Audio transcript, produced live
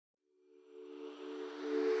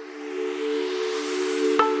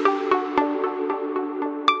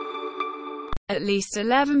At least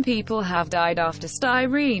 11 people have died after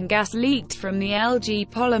styrene gas leaked from the LG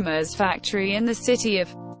Polymers factory in the city of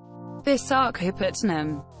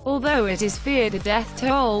Visakhapatnam, although it is feared the death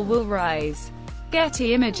toll will rise.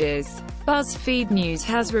 Getty Images. BuzzFeed News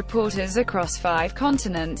has reporters across 5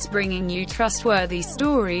 continents bringing you trustworthy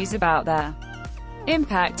stories about the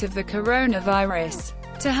impact of the coronavirus.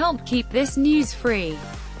 To help keep this news free,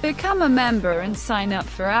 become a member and sign up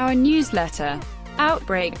for our newsletter.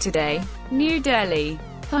 Outbreak today. New Delhi.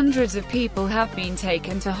 Hundreds of people have been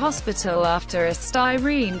taken to hospital after a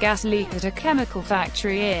styrene gas leak at a chemical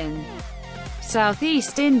factory in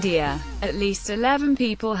southeast India. At least 11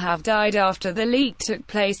 people have died after the leak took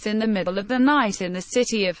place in the middle of the night in the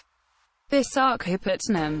city of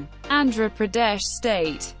Visakhapatnam, Andhra Pradesh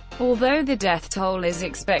state. Although the death toll is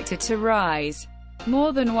expected to rise,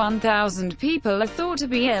 more than 1,000 people are thought to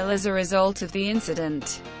be ill as a result of the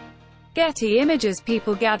incident. Getty Images.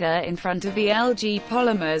 People gather in front of the LG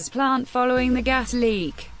Polymers plant following the gas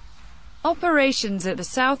leak. Operations at the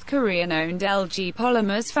South Korean-owned LG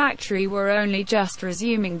Polymers factory were only just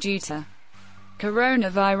resuming due to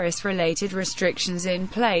coronavirus-related restrictions in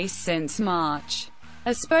place since March.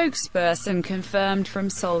 A spokesperson confirmed from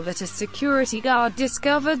Seoul that a security guard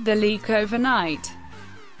discovered the leak overnight.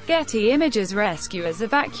 Getty Images. Rescuers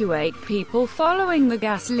evacuate people following the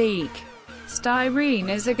gas leak. Styrene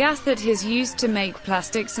is a gas that is used to make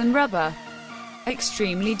plastics and rubber.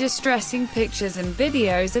 Extremely distressing pictures and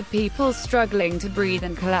videos of people struggling to breathe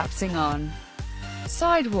and collapsing on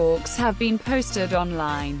sidewalks have been posted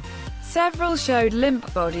online. Several showed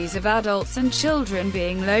limp bodies of adults and children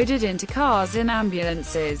being loaded into cars in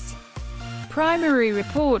ambulances. Primary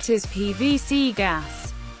report is PVC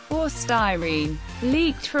gas, or styrene,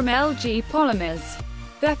 leaked from LG Polymers,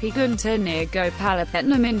 Bepigunta near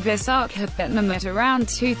Gopalapatnam in Visakhapatnam at around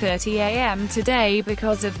 2:30 am today.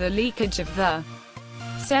 Because of the leakage of the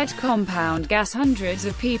said compound gas, hundreds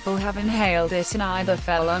of people have inhaled it and either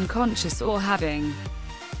fell unconscious or having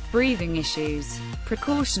breathing issues.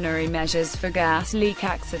 Precautionary measures for gas leak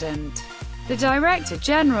accident. The Director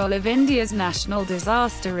General of India's National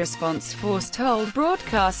Disaster Response Force told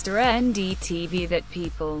broadcaster NDTV that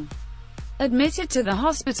people admitted to the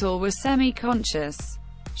hospital were semi-conscious,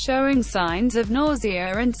 showing signs of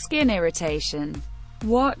nausea and skin irritation.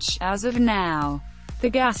 Watch. As of now, the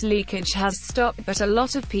gas leakage has stopped, but a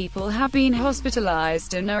lot of people have been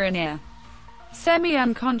hospitalized and are in a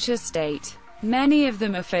semi-unconscious state. Many of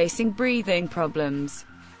them are facing breathing problems,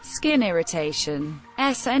 skin irritation.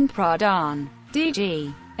 SN Pradhan.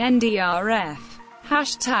 DG. NDRF.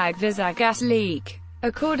 #VisaGasLeak.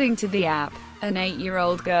 According to the app, an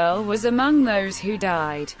 8-year-old girl was among those who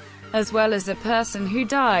died, as well as a person who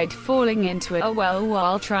died falling into a well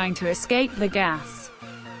while trying to escape the gas.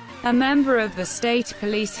 A member of the state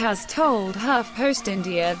police has told HuffPost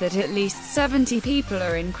India that at least 70 people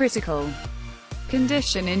are in critical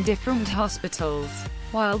condition in different hospitals,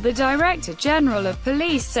 while the Director General of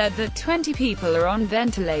Police said that 20 people are on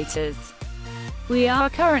ventilators. We are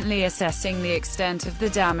currently assessing the extent of the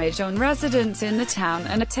damage on residents in the town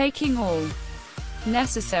and are taking all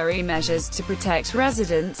necessary measures to protect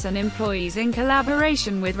residents and employees in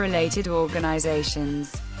collaboration with related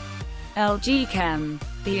organizations. LG Chem,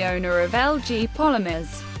 the owner of LG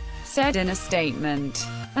Polymers, said in a statement.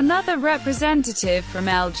 Another representative from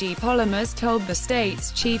LG Polymers told the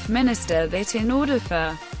state's chief minister that in order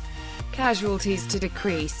for casualties to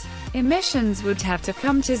decrease, emissions would have to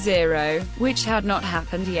come to zero, which had not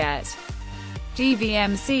happened yet.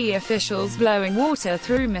 GVMC officials blowing water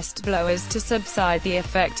through mist blowers to subside the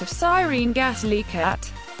effect of styrene gas leak at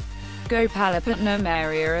Gopalapatnam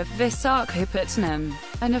area of Visakhapatnam.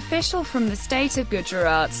 An official from the state of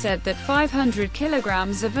Gujarat said that 500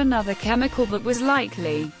 kilograms of another chemical that was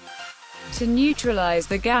likely to neutralize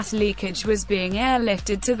the gas leakage was being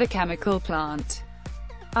airlifted to the chemical plant,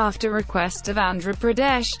 after request of Andhra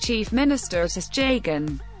Pradesh Chief Minister S.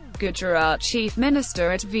 Jagan. Gujarat Chief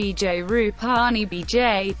Minister at Vijay Rupani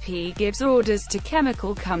BJP gives orders to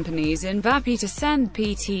chemical companies in Vapi to send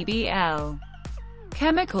PTBL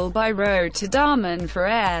chemical by road to Daman for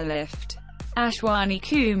airlift. Ashwani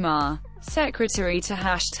Kumar, Secretary to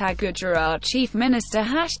 #Gujarat Chief Minister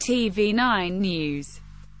 #TV9 News.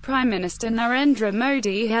 Prime Minister Narendra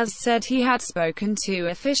Modi has said he had spoken to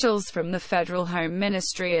officials from the Federal Home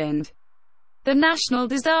Ministry and the National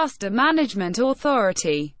Disaster Management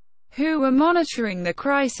Authority, who were monitoring the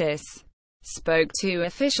crisis. Spoke to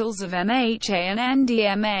officials of MHA and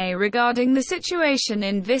NDMA regarding the situation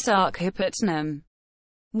in Visakhapatnam,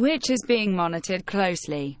 which is being monitored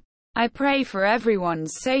closely. I pray for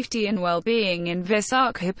everyone's safety and well-being in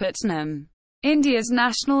Visakhapatnam. India's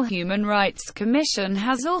National Human Rights Commission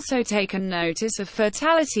has also taken notice of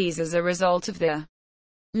fatalities as a result of the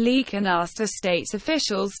leak and asked the state's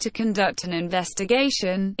officials to conduct an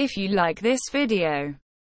investigation. If you like this video,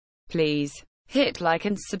 please hit like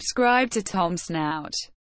and subscribe to Tom Snout.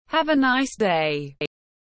 Have a nice day.